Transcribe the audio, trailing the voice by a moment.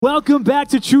Welcome back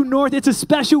to True North. It's a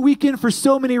special weekend for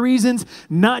so many reasons,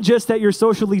 not just that you're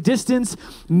socially distanced,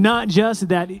 not just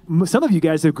that some of you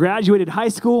guys have graduated high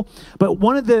school, but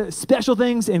one of the special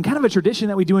things and kind of a tradition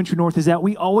that we do in True North is that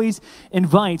we always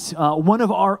invite one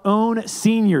of our own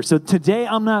seniors. So today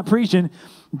I'm not preaching.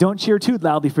 Don't cheer too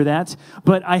loudly for that.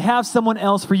 But I have someone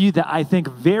else for you that I think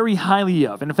very highly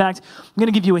of. And in fact, I'm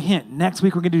going to give you a hint. Next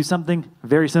week, we're going to do something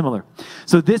very similar.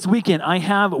 So this weekend, I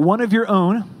have one of your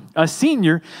own, a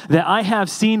senior that I have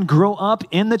seen grow up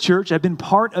in the church. I've been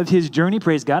part of his journey.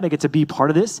 Praise God. I get to be part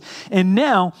of this. And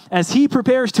now, as he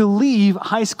prepares to leave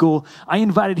high school, I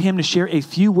invited him to share a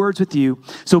few words with you.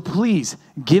 So please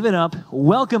give it up.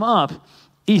 Welcome up,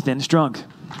 Ethan Strunk.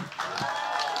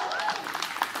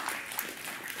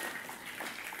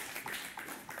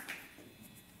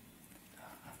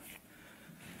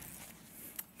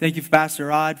 Thank you, Pastor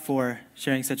Rod, for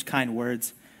sharing such kind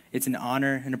words. It's an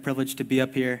honor and a privilege to be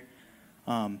up here.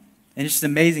 And it's just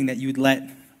amazing that you would let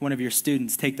one of your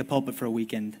students take the pulpit for a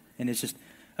weekend. And it's just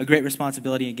a great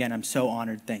responsibility. Again, I'm so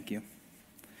honored. Thank you.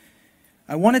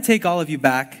 I want to take all of you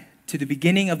back to the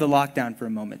beginning of the lockdown for a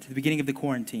moment, to the beginning of the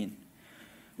quarantine.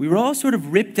 We were all sort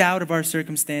of ripped out of our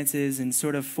circumstances and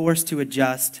sort of forced to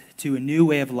adjust to a new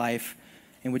way of life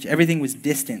in which everything was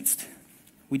distanced.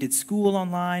 We did school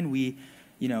online. We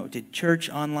did church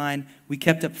online. We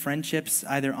kept up friendships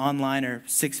either online or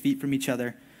 6 feet from each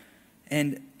other.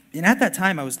 And at that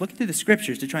time, I was looking through the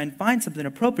scriptures to try and find something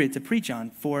appropriate to preach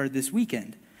on for this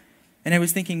weekend. And I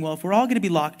was thinking, well, if we're all going to be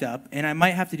locked up, and I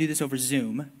might have to do this over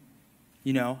Zoom,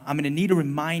 I'm going to need a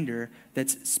reminder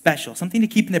that's special, something to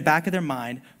keep in the back of their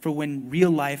mind for when real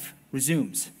life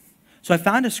resumes. So I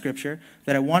found a scripture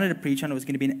that I wanted to preach on. It was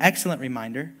going to be an excellent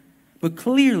reminder. But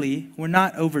clearly, we're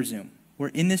not over Zoom. We're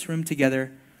in this room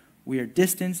together. We are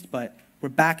distanced, but we're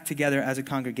back together as a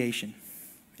congregation.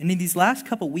 And in these last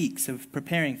couple weeks of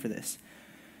preparing for this,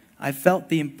 I felt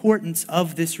the importance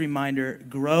of this reminder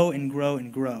grow and grow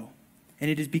and grow.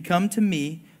 And it has become to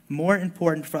me more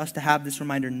important for us to have this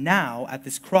reminder now at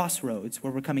this crossroads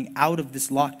where we're coming out of this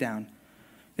lockdown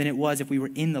than it was if we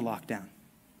were in the lockdown.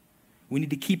 We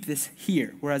need to keep this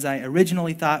here. Whereas I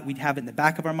originally thought we'd have it in the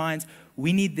back of our minds,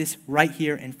 we need this right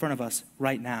here in front of us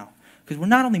right now. Because we're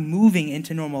not only moving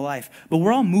into normal life, but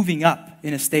we're all moving up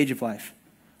in a stage of life.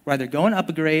 We're either going up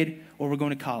a grade or we're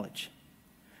going to college.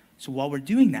 So while we're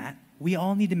doing that, we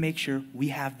all need to make sure we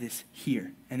have this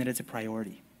here and that it's a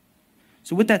priority.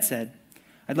 So with that said,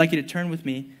 I'd like you to turn with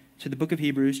me to the book of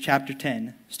Hebrews, chapter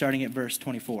 10, starting at verse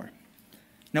 24.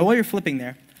 Now while you're flipping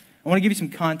there, I want to give you some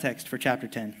context for chapter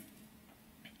 10.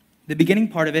 The beginning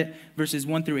part of it, verses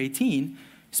 1 through 18,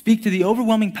 speak to the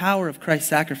overwhelming power of Christ's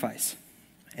sacrifice.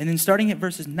 And then starting at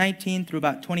verses 19 through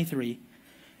about 23,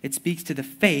 it speaks to the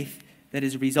faith that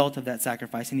is a result of that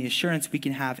sacrifice and the assurance we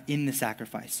can have in the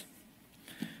sacrifice.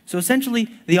 So essentially,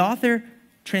 the author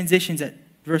transitions at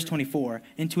verse 24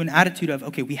 into an attitude of,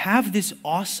 okay, we have this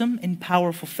awesome and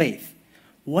powerful faith.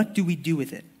 What do we do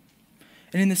with it?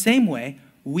 And in the same way,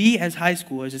 we as high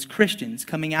schoolers, as Christians,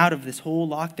 coming out of this whole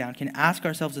lockdown, can ask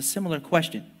ourselves a similar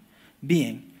question,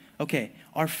 being, okay,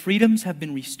 our freedoms have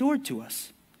been restored to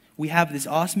us. We have this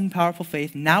awesome and powerful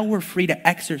faith. Now we're free to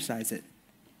exercise it.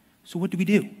 So what do we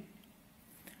do?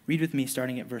 Read with me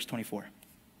starting at verse 24.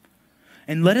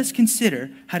 And let us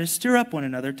consider how to stir up one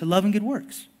another to love and good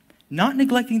works, not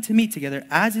neglecting to meet together,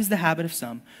 as is the habit of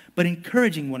some, but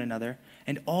encouraging one another,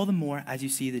 and all the more as you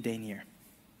see the day near.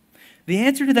 The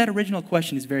answer to that original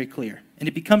question is very clear, and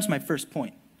it becomes my first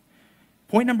point.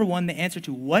 Point number one, the answer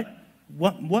to what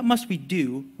must we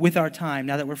do with our time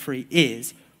now that we're free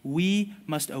is we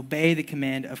must obey the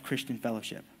command of Christian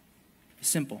fellowship.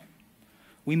 Simple.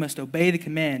 We must obey the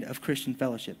command of Christian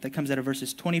fellowship. That comes out of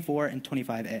verses 24 and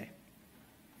 25a.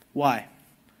 Why?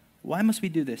 Why must we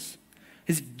do this?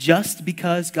 Is it just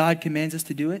because God commands us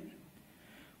to do it?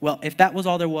 Well, if that was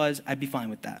all there was, I'd be fine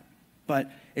with that.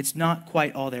 But it's not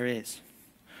quite all there is.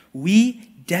 We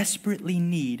desperately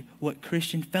need what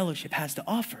Christian fellowship has to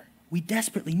offer. We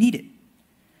desperately need it.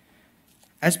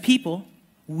 As people,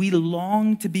 we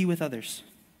long to be with others.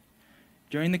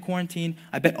 During the quarantine,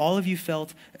 I bet all of you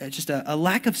felt just a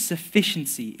lack of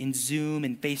sufficiency in Zoom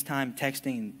and FaceTime,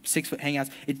 texting, and 6-foot hangouts.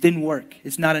 It didn't work.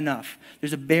 It's not enough.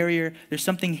 There's a barrier. There's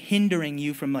something hindering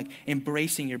you from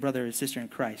embracing your brother or sister in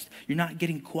Christ. You're not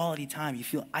getting quality time. You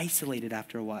feel isolated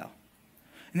after a while.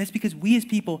 And that's because we as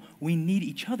people, we need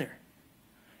each other.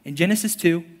 In Genesis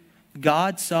 2,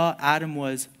 God saw Adam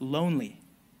was lonely,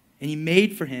 and he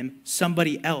made for him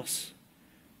somebody else.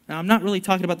 Now, I'm not really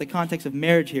talking about the context of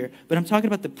marriage here, but I'm talking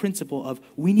about the principle of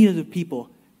we need other people.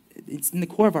 It's in the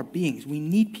core of our beings. We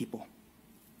need people.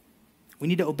 We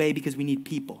need to obey because we need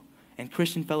people. and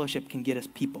Christian fellowship can get us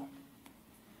people.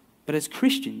 But as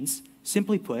Christians,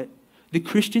 simply put, the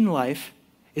Christian life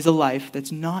is a life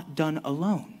that's not done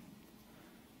alone.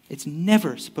 It's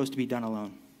never supposed to be done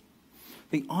alone.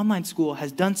 The online school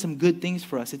has done some good things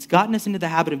for us. It's gotten us into the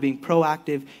habit of being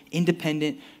proactive,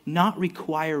 independent, not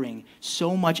requiring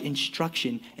so much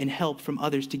instruction and help from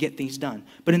others to get things done.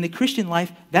 But in the Christian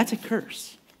life, that's a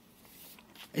curse.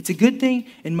 It's a good thing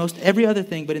in most every other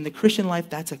thing, but in the Christian life,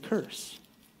 that's a curse.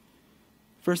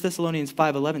 1 Thessalonians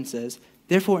 5:11 says,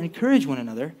 "Therefore encourage one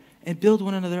another and build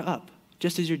one another up,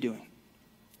 just as you're doing."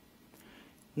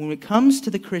 When it comes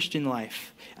to the Christian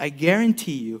life, I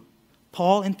guarantee you,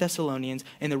 Paul and Thessalonians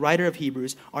and the writer of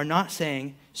Hebrews are not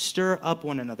saying, stir up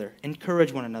one another,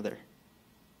 encourage one another.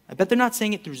 I bet they're not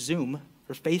saying it through Zoom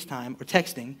or FaceTime or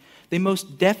texting. They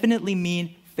most definitely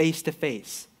mean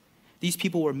face-to-face. These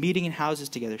people were meeting in houses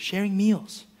together, sharing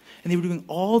meals, and they were doing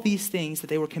all these things that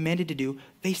they were commanded to do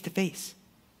face-to-face.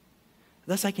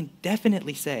 Thus, I can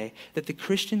definitely say that the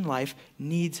Christian life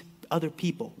needs other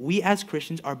people. We as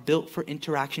Christians are built for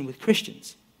interaction with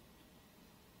Christians.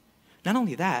 Not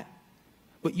only that,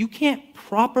 but you can't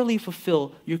properly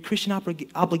fulfill your Christian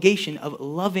obligation of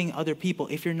loving other people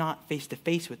if you're not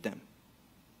face-to-face with them.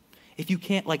 If you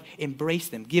can't embrace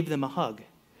them, give them a hug.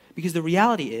 Because the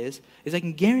reality is I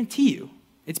can guarantee you,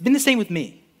 it's been the same with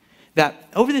me, that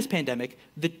over this pandemic,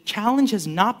 the challenge has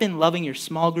not been loving your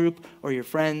small group or your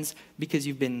friends because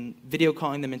you've been video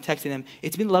calling them and texting them.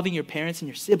 It's been loving your parents and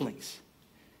your siblings.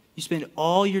 You spend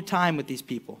all your time with these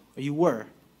people, or you were,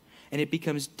 and it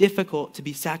becomes difficult to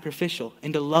be sacrificial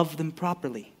and to love them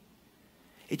properly.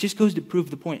 It just goes to prove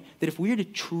the point that if we are to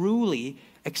truly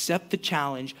accept the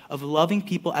challenge of loving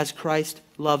people as Christ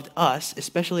loved us,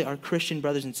 especially our Christian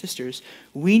brothers and sisters,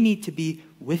 we need to be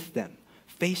with them,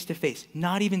 face to face,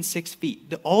 not even 6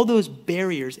 feet. All those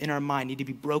barriers in our mind need to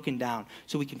be broken down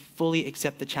so we can fully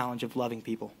accept the challenge of loving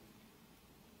people.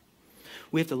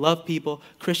 We have to love people.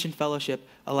 Christian fellowship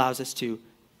allows us to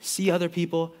see other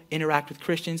people, interact with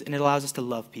Christians, and it allows us to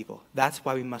love people. That's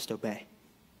why we must obey.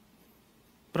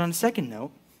 But on a second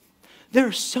note, there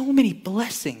are so many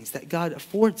blessings that God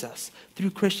affords us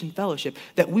through Christian fellowship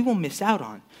that we will miss out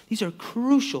on. These are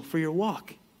crucial for your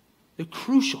walk. They're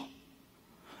crucial.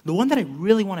 The one that I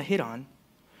really want to hit on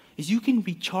is you can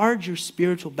recharge your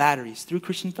spiritual batteries through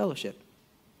Christian fellowship.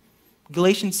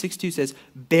 Galatians 6:2 says,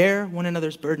 "Bear one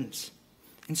another's burdens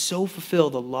and so fulfill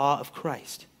the law of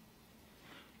Christ."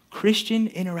 Christian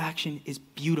interaction is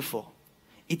beautiful.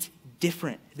 It's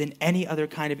different than any other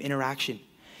kind of interaction.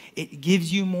 It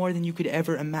gives you more than you could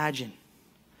ever imagine.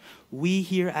 We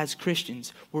here as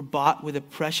Christians were bought with a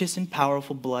precious and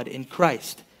powerful blood in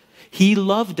Christ. He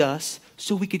loved us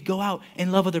so we could go out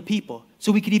and love other people,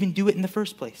 so we could even do it in the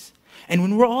first place. And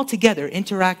when we're all together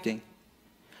interacting,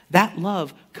 that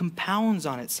love compounds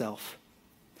on itself.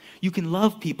 You can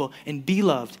love people and be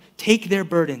loved, take their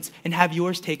burdens and have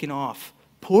yours taken off.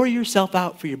 Pour yourself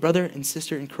out for your brother and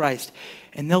sister in Christ,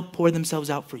 and they'll pour themselves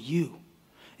out for you.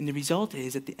 And the result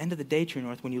is, at the end of the day, True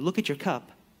North, when you look at your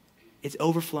cup, it's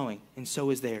overflowing, and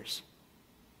so is theirs.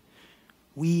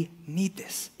 We need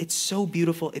this. It's so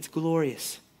beautiful. It's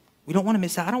glorious. We don't want to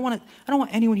miss out. I don't want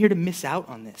anyone here to miss out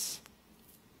on this.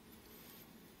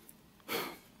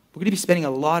 We're going to be spending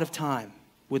a lot of time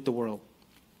with the world.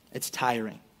 It's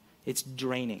tiring. It's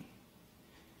draining.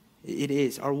 It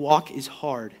is. Our walk is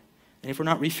hard. And if we're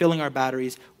not refilling our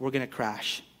batteries, we're going to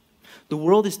crash. The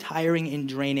world is tiring and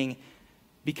draining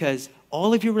because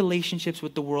all of your relationships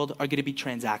with the world are going to be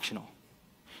transactional.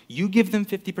 You give them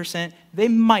 50%, they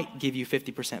might give you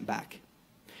 50% back.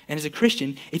 And as a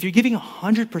Christian, if you're giving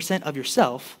 100% of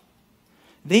yourself,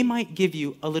 they might give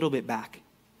you a little bit back.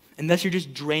 And thus you're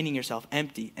just draining yourself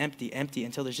empty, empty, empty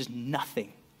until there's just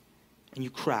nothing. And you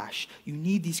crash. You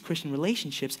need these Christian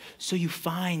relationships so you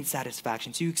find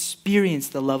satisfaction, so you experience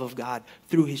the love of God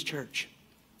through his church.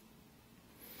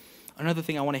 Another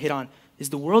thing I want to hit on is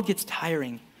the world gets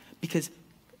tiring because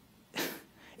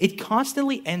it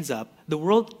constantly ends up, the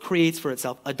world creates for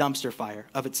itself a dumpster fire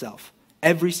of itself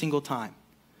every single time.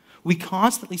 We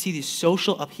constantly see these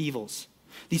social upheavals,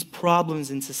 these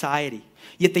problems in society,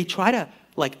 yet they try to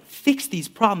fix these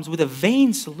problems with a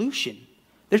vain solution.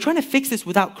 They're trying to fix this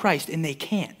without Christ, and they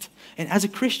can't. And as a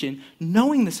Christian,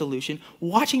 knowing the solution,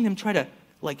 watching them try to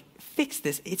fix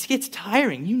this, it gets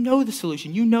tiring. You know the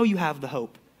solution. You know you have the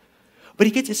hope. But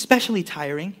it gets especially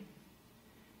tiring.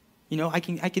 You know, I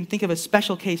can think of a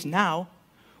special case now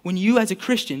when you as a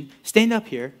Christian stand up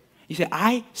here, you say,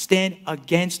 I stand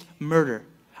against murder.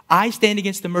 I stand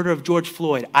against the murder of George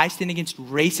Floyd. I stand against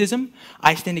racism.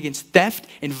 I stand against theft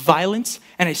and violence,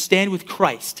 and I stand with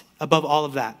Christ above all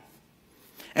of that.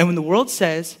 And when the world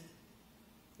says,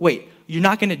 Wait, you're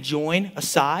not going to join a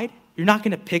side? You're not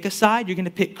going to pick a side? You're going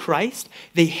to pick Christ?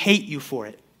 They hate you for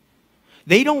it.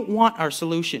 They don't want our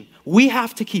solution. We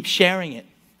have to keep sharing it.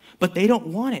 But they don't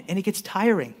want it, and it gets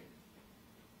tiring.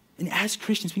 And as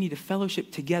Christians, we need to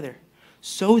fellowship together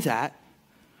so that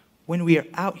when we are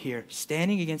out here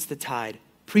standing against the tide,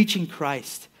 preaching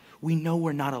Christ, we know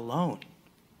we're not alone.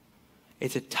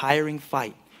 It's a tiring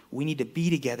fight. We need to be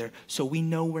together so we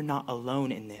know we're not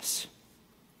alone in this.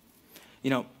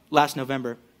 Last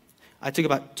November, I took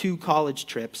about 2 college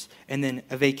trips and then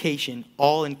a vacation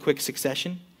all in quick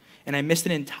succession, and I missed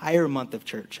an entire month of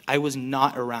church. I was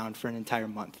not around for an entire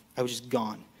month. I was just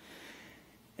gone.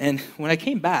 And when I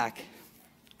came back,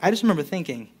 I just remember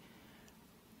thinking,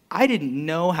 I didn't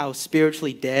know how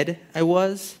spiritually dead I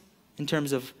was in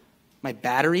terms of my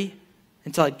battery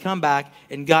until I'd come back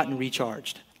and gotten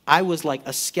recharged. I was like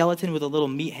a skeleton with a little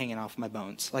meat hanging off my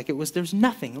bones. There's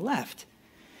nothing left.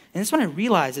 And that's when I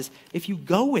realized is if you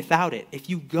go without it, if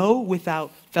you go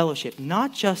without fellowship,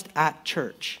 not just at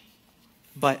church,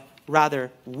 but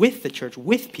rather with the church,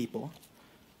 with people,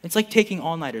 it's like taking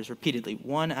all-nighters repeatedly,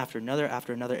 one after another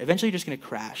after another. Eventually you're just going to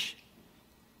crash.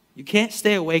 You can't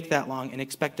stay awake that long and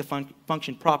expect to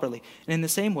function properly. And in the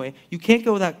same way, you can't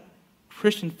go without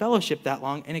Christian fellowship that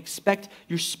long and expect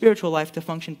your spiritual life to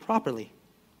function properly.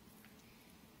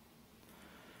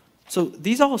 So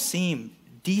these all seem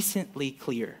decently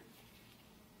clear.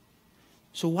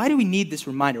 So why do we need this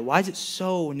reminder? Why is it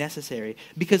so necessary?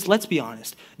 Because let's be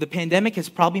honest, the pandemic has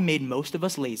probably made most of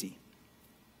us lazy.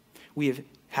 We have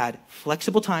had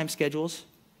flexible time schedules,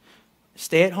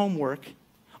 stay-at-home work.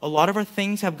 A lot of our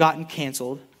things have gotten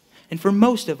canceled. And for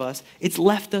most of us, it's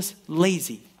left us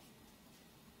lazy.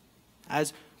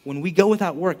 As when we go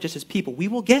without work, just as people, we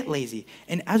will get lazy.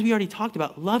 And as we already talked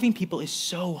about, loving people is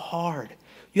so hard.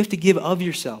 You have to give of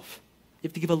yourself. You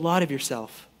have to give a lot of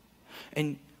yourself.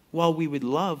 And while we would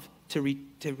love to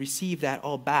receive that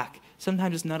all back,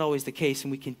 sometimes it's not always the case,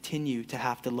 and we continue to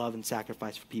have to love and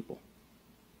sacrifice for people.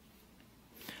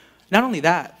 Not only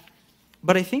that,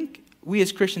 but I think we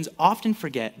as Christians often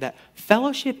forget that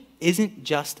fellowship isn't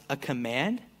just a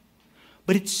command,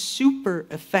 but it's super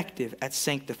effective at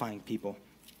sanctifying people.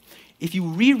 If you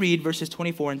reread verses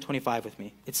 24 and 25 with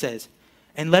me, it says,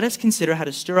 "And let us consider how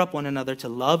to stir up one another to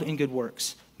love and good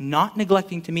works, not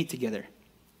neglecting to meet together."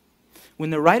 When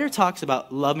the writer talks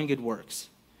about love and good works,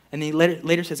 and then he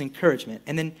later says encouragement,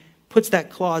 and then puts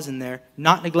that clause in there,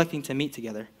 not neglecting to meet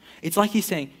together, it's like he's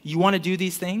saying, you want to do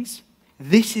these things?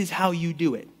 This is how you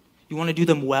do it. You want to do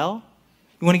them well?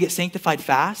 You want to get sanctified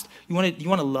fast? You want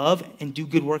to love and do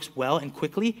good works well and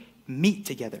quickly? Meet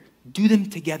together. Do them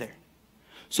together.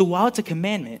 So while it's a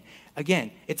commandment, again,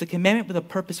 it's a commandment with a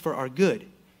purpose for our good.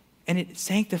 And it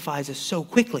sanctifies us so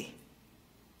quickly.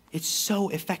 It's so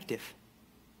effective.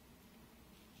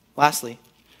 Lastly,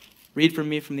 read for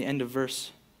me from the end of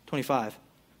verse 25.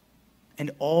 "And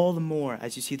all the more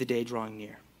as you see the day drawing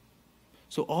near."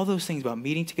 So all those things about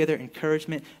meeting together,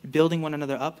 encouragement, building one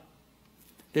another up,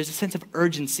 there's a sense of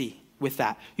urgency with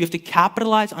that. You have to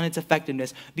capitalize on its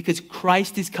effectiveness because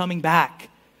Christ is coming back.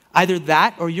 Either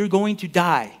that or you're going to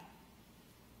die.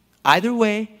 Either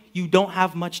way, you don't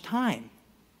have much time.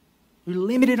 You're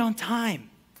limited on time.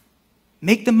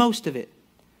 Make the most of it.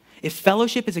 If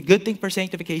fellowship is a good thing for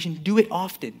sanctification, do it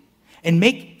often. And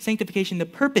make sanctification the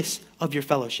purpose of your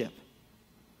fellowship.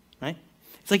 Right?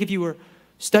 It's like if you were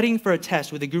studying for a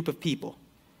test with a group of people.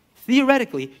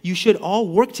 Theoretically, you should all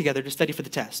work together to study for the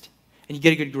test, and you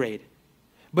get a good grade.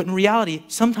 But in reality,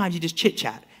 sometimes you just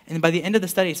chit-chat, and by the end of the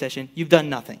study session, you've done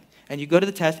nothing, and you go to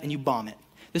the test and you bomb it.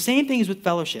 The same thing is with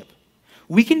fellowship.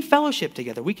 We can fellowship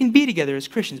together, we can be together as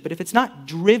Christians, but if it's not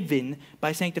driven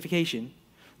by sanctification,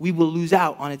 we will lose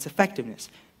out on its effectiveness.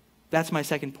 That's my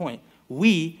second point.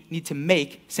 We need to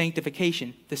make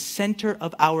sanctification the center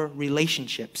of our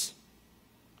relationships.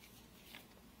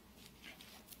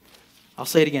 I'll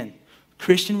say it again.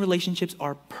 Christian relationships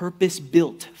are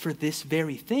purpose-built for this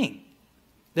very thing.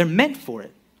 They're meant for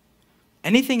it.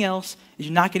 Anything else is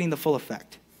you're not getting the full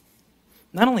effect.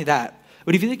 Not only that,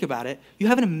 but if you think about it, you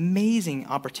have an amazing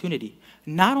opportunity,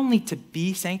 not only to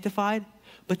be sanctified,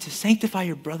 but to sanctify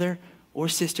your brother or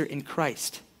sister in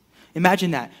Christ.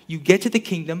 Imagine that. You get to the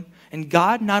kingdom, and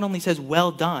God not only says,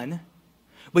 well done,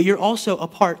 but you're also a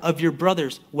part of your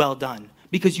brother's well done,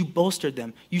 because you bolstered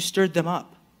them, you stirred them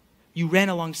up. You ran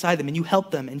alongside them and you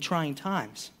helped them in trying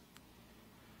times.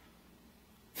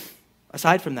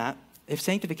 Aside from that, if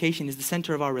sanctification is the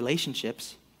center of our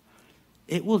relationships,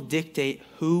 it will dictate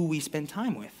who we spend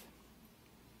time with.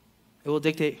 It will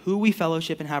dictate who we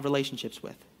fellowship and have relationships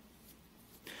with.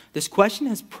 This question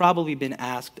has probably been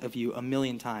asked of you a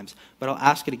million times, but I'll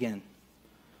ask it again.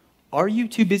 Are you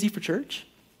too busy for church?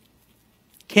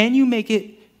 Can you make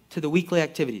it to the weekly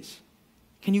activities?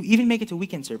 Can you even make it to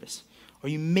weekend service? Are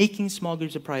you making small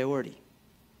groups a priority?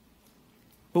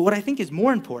 But what I think is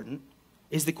more important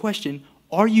is the question,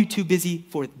 are you too busy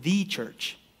for the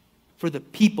church, for the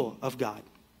people of God?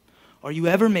 Are you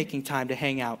ever making time to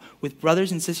hang out with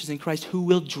brothers and sisters in Christ who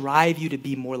will drive you to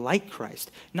be more like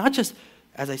Christ? Not just,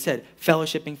 as I said,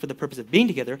 fellowshipping for the purpose of being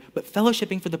together, but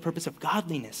fellowshipping for the purpose of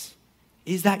godliness.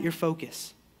 Is that your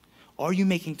focus? Are you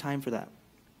making time for that?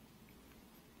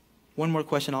 One more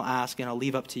question I'll ask, and I'll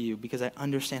leave up to you because I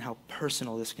understand how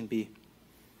personal this can be.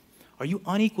 Are you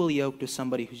unequally yoked with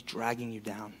somebody who's dragging you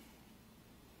down?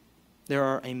 There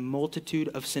are a multitude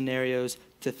of scenarios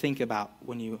to think about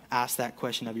when you ask that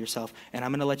question of yourself, and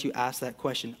I'm going to let you ask that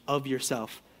question of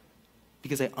yourself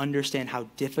because I understand how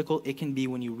difficult it can be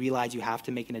when you realize you have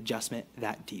to make an adjustment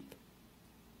that deep.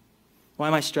 Why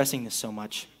am I stressing this so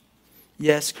much?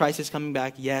 Yes, Christ is coming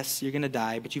back. Yes, you're going to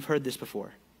die, but you've heard this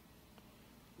before.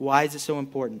 Why is it so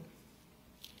important?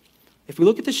 If we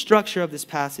look at the structure of this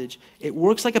passage, it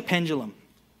works like a pendulum.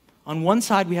 On one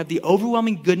side, we have the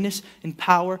overwhelming goodness and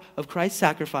power of Christ's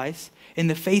sacrifice and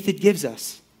the faith it gives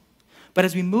us. But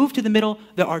as we move to the middle,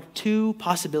 there are two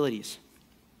possibilities.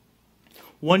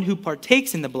 One who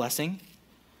partakes in the blessing,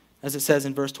 as it says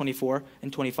in verse 24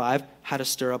 and 25, how to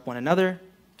stir up one another,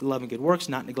 to love and good works,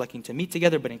 not neglecting to meet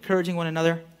together, but encouraging one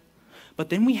another. But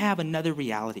then we have another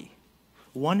reality,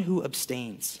 one who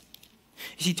abstains.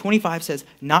 You see, 25 says,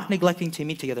 not neglecting to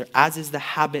meet together, as is the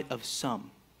habit of some.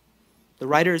 The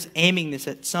writer is aiming this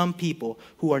at some people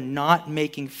who are not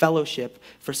making fellowship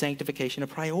for sanctification a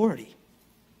priority.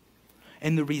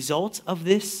 And the result of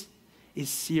this is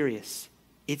serious.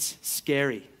 It's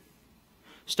scary.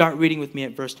 Start reading with me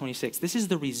at verse 26. This is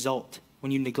the result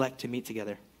when you neglect to meet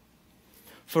together.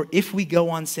 For if we go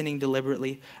on sinning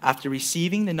deliberately after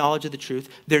receiving the knowledge of the truth,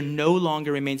 there no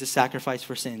longer remains a sacrifice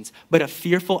for sins, but a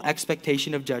fearful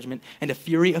expectation of judgment and a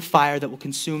fury of fire that will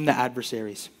consume the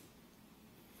adversaries.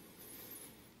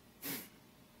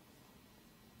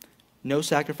 No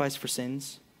sacrifice for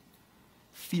sins,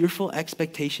 fearful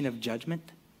expectation of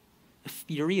judgment, a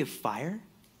fury of fire.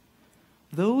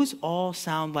 Those all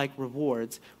sound like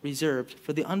rewards reserved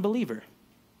for the unbeliever.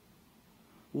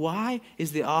 Why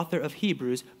is the author of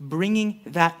Hebrews bringing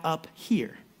that up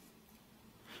here?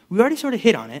 We already sort of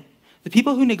hit on it. The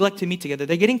people who neglect to meet together,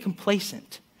 they're getting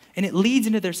complacent, and it leads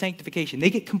into their sanctification. They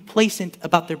get complacent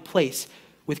about their place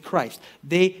with Christ.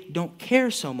 They don't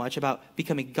care so much about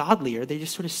becoming godlier. They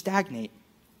just sort of stagnate.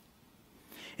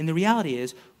 And the reality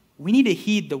is, we need to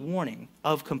heed the warning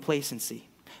of complacency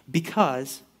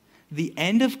because the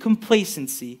end of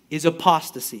complacency is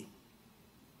apostasy.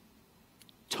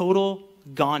 Total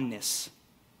goneness.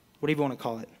 Whatever you want to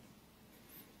call it.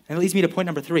 And it leads me to point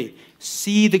number 3.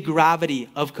 See the gravity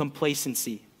of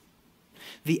complacency.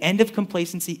 The end of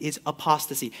complacency is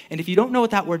apostasy. And if you don't know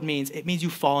what that word means, it means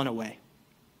you've fallen away.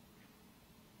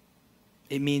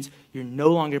 It means you're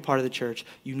no longer part of the church.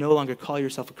 You no longer call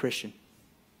yourself a Christian.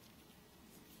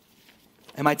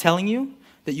 Am I telling you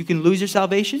that you can lose your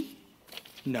salvation?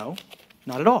 No,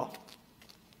 not at all.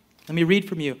 Let me read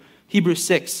from you Hebrews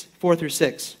 6, 4 through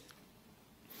 6.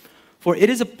 For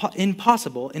it is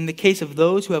impossible in the case of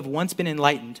those who have once been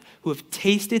enlightened, who have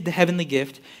tasted the heavenly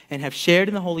gift and have shared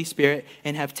in the Holy Spirit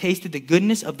and have tasted the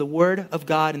goodness of the Word of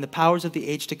God and the powers of the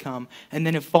age to come, and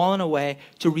then have fallen away,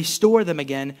 to restore them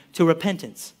again to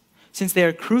repentance, since they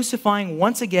are crucifying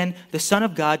once again the Son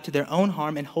of God to their own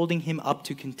harm and holding him up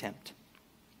to contempt.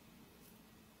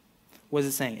 What is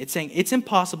it saying? It's saying it's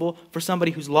impossible for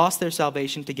somebody who's lost their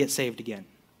salvation to get saved again.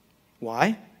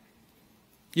 Why?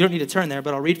 You don't need to turn there,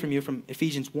 but I'll read from you from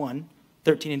Ephesians 1,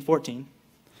 13 and 14.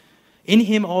 In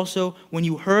him also, when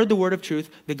you heard the word of truth,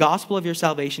 the gospel of your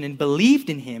salvation, and believed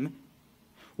in him,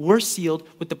 were sealed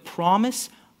with the promised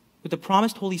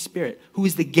Holy Spirit, who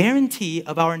is the guarantee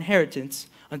of our inheritance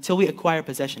until we acquire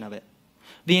possession of it.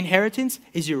 The inheritance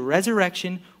is your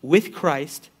resurrection with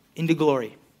Christ into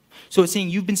glory. So it's saying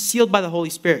you've been sealed by the Holy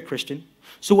Spirit, Christian.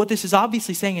 So what this is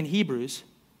obviously saying in Hebrews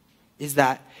is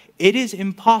that it is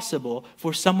impossible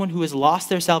for someone who has lost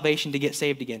their salvation to get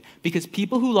saved again, because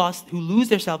people who lose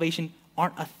their salvation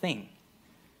aren't a thing.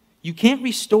 You can't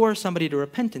restore somebody to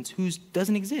repentance who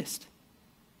doesn't exist.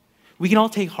 We can all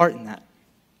take heart in that.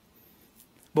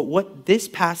 But what this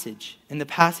passage and the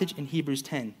passage in Hebrews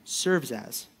 10 serves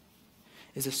as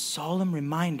is a solemn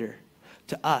reminder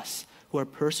to us who are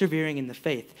persevering in the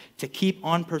faith to keep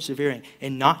on persevering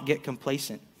and not get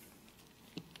complacent.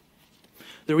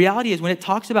 The reality is when it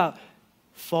talks about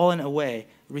fallen away,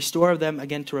 restore them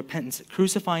again to repentance,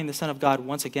 crucifying the Son of God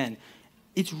once again,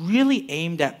 It's really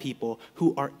aimed at people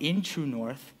who are in True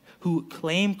North, who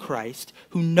claim Christ,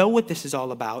 who know what this is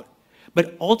all about,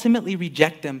 but ultimately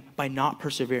reject them by not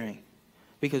persevering.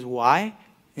 Because why?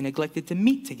 They neglected to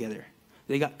meet together.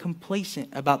 They got complacent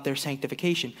about their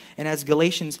sanctification. And as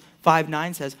Galatians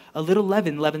 5:9 says, a little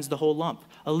leaven leavens the whole lump.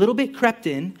 A little bit crept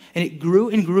in, and it grew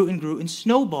and grew and grew and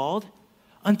snowballed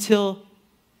until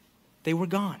they were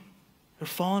gone. They're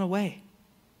falling away.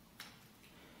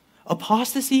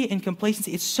 Apostasy and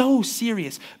complacency, it's so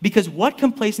serious because what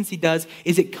complacency does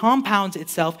is it compounds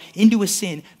itself into a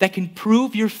sin that can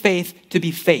prove your faith to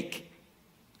be fake.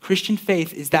 Christian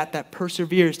faith is that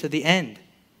perseveres to the end.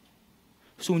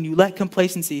 So when you let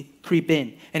complacency creep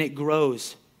in and it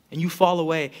grows and you fall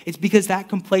away, it's because that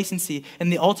complacency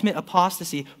and the ultimate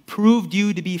apostasy proved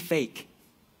you to be fake.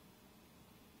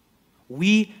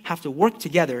 We have to work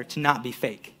together to not be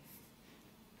fake.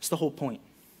 That's the whole point.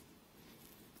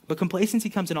 But complacency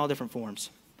comes in all different forms.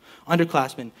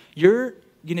 Underclassmen, you're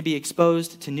going to be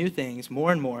exposed to new things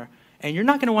more and more, and you're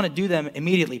not going to want to do them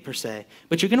immediately per se,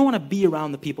 but you're going to want to be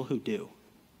around the people who do.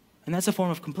 And that's a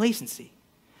form of complacency.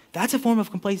 That's a form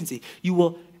of complacency. You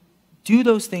will do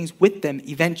those things with them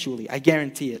eventually, I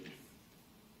guarantee it.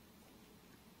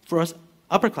 For us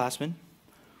upperclassmen,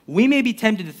 we may be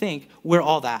tempted to think we're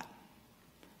all that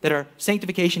our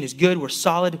sanctification is good, we're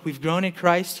solid, we've grown in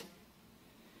Christ,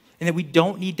 and that we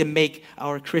don't need to make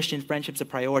our Christian friendships a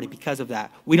priority because of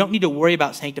that. We don't need to worry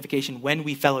about sanctification when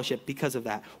we fellowship because of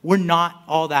that. We're not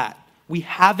all that. We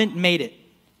haven't made it.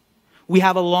 We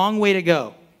have a long way to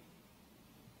go.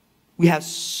 We have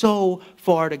so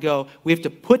far to go. We have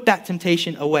to put that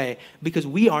temptation away because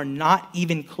we are not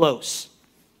even close.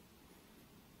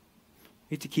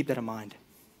 We have to keep that in mind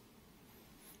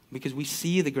because we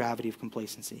see the gravity of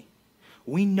complacency.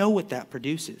 We know what that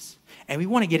produces, and we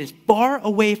want to get as far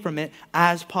away from it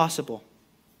as possible.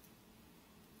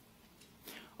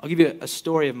 I'll give you a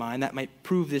story of mine that might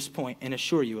prove this point and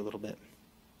assure you a little bit.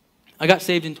 I got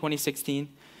saved in 2016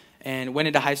 and went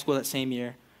into high school that same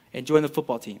year and joined the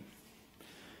football team.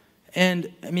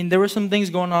 And, there were some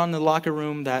things going on in the locker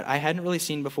room that I hadn't really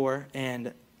seen before,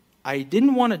 and I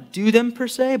didn't want to do them per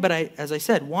se, but as I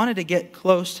said, wanted to get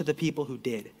close to the people who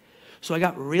did. So I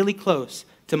got really close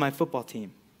to my football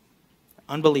team.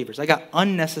 Unbelievers. I got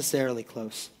unnecessarily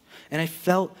close. And I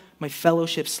felt my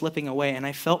fellowship slipping away, and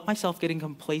I felt myself getting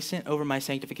complacent over my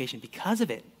sanctification because of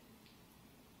it.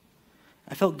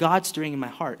 I felt God stirring in my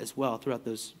heart as well throughout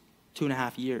those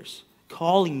 2.5 years,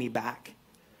 calling me back,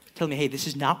 telling me, hey, this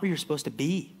is not where you're supposed to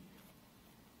be.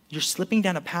 You're slipping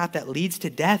down a path that leads to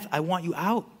death. I want you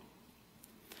out.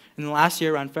 And the last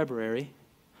year, around February,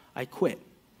 I quit.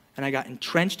 And I got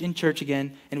entrenched in church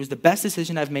again, and it was the best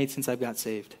decision I've made since I've got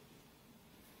saved.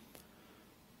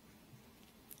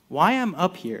 Why I'm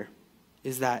up here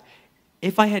is that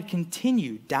if I had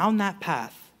continued down that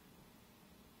path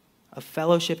of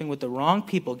fellowshipping with the wrong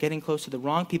people, getting close to the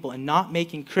wrong people, and not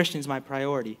making Christians my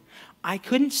priority, I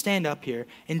couldn't stand up here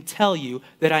and tell you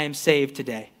that I am saved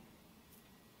today.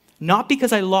 Not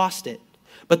because I lost it,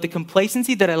 but the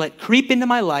complacency that I let creep into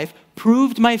my life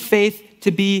proved my faith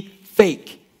to be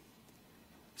fake.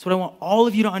 That's what I want all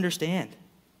of you to understand.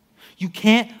 You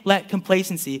can't let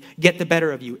complacency get the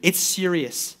better of you. It's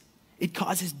serious. It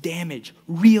causes damage,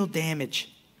 real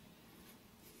damage.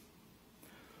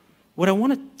 What I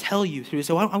want to tell you through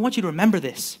this, I want you to remember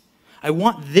this. I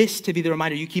want this to be the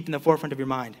reminder you keep in the forefront of your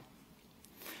mind.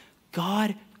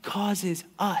 God causes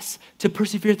us to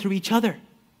persevere through each other.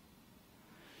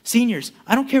 Seniors,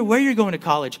 I don't care where you're going to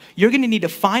college. You're going to need to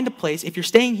find a place. If you're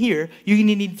staying here, you're going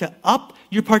to need to up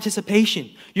your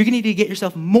participation. You're going to need to get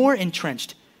yourself more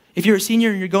entrenched. If you're a senior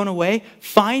and you're going away,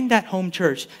 find that home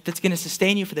church that's going to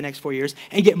sustain you for the next 4 years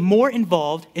and get more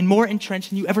involved and more entrenched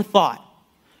than you ever thought.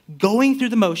 Going through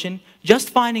the motion,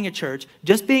 just finding a church,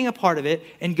 just being a part of it,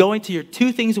 and going to your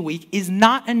 2 things a week is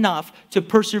not enough to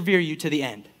persevere you to the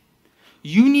end.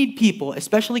 You need people,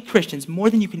 especially Christians, more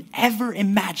than you can ever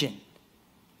imagine.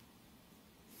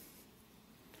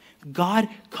 God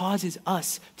causes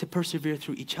us to persevere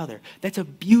through each other. That's a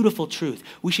beautiful truth.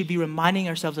 We should be reminding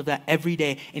ourselves of that every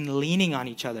day and leaning on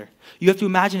each other. You have to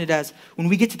imagine it as when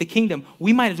we get to the kingdom,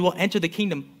 we might as well enter the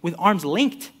kingdom with arms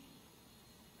linked.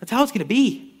 That's how it's going to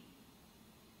be.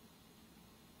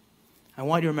 I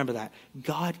want you to remember that.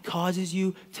 God causes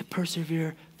you to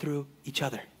persevere through each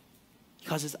other. He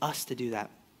causes us to do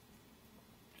that.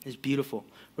 It's beautiful.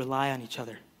 Rely on each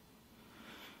other.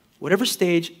 Whatever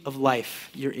stage of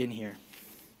life you're in here,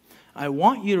 I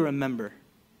want you to remember,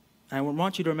 and I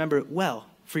want you to remember it well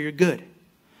for your good.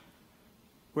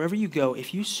 Wherever you go,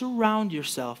 if you surround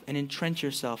yourself and entrench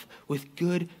yourself with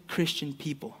good Christian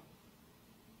people,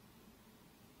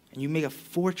 and you make a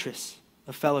fortress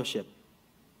of fellowship,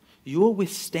 you will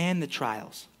withstand the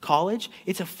trials. College,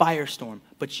 it's a firestorm,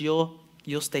 but you'll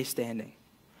stay standing.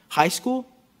 High school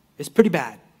is pretty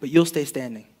bad, but you'll stay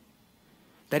standing.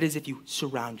 That is if you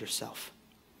surround yourself.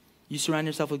 You surround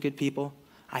yourself with good people,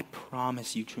 I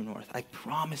promise you, True North, I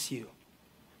promise you,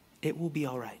 it will be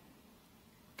all right.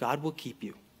 God will keep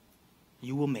you.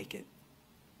 You will make it.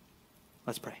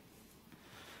 Let's pray.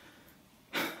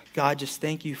 God, just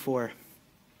thank you for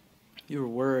your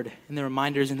word and the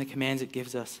reminders and the commands it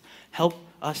gives us. Help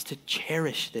us to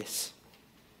cherish this.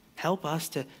 Help us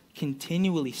to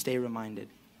continually stay reminded.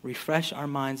 Refresh our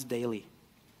minds daily.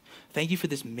 Thank you for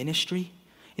this ministry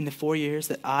in the 4 years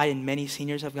that I and many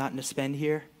seniors have gotten to spend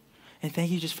here. And thank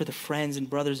you just for the friends and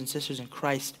brothers and sisters in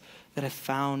Christ that I've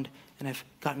found and I've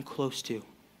gotten close to.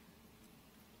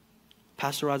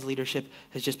 Pastor Rod's leadership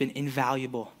has just been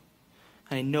invaluable.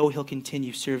 And I know he'll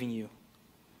continue serving you.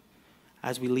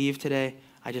 As we leave today,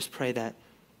 I just pray that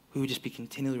we would just be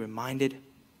continually reminded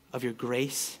of your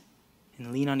grace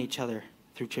and lean on each other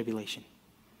through tribulation.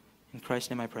 In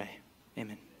Christ's name I pray.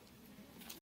 Amen.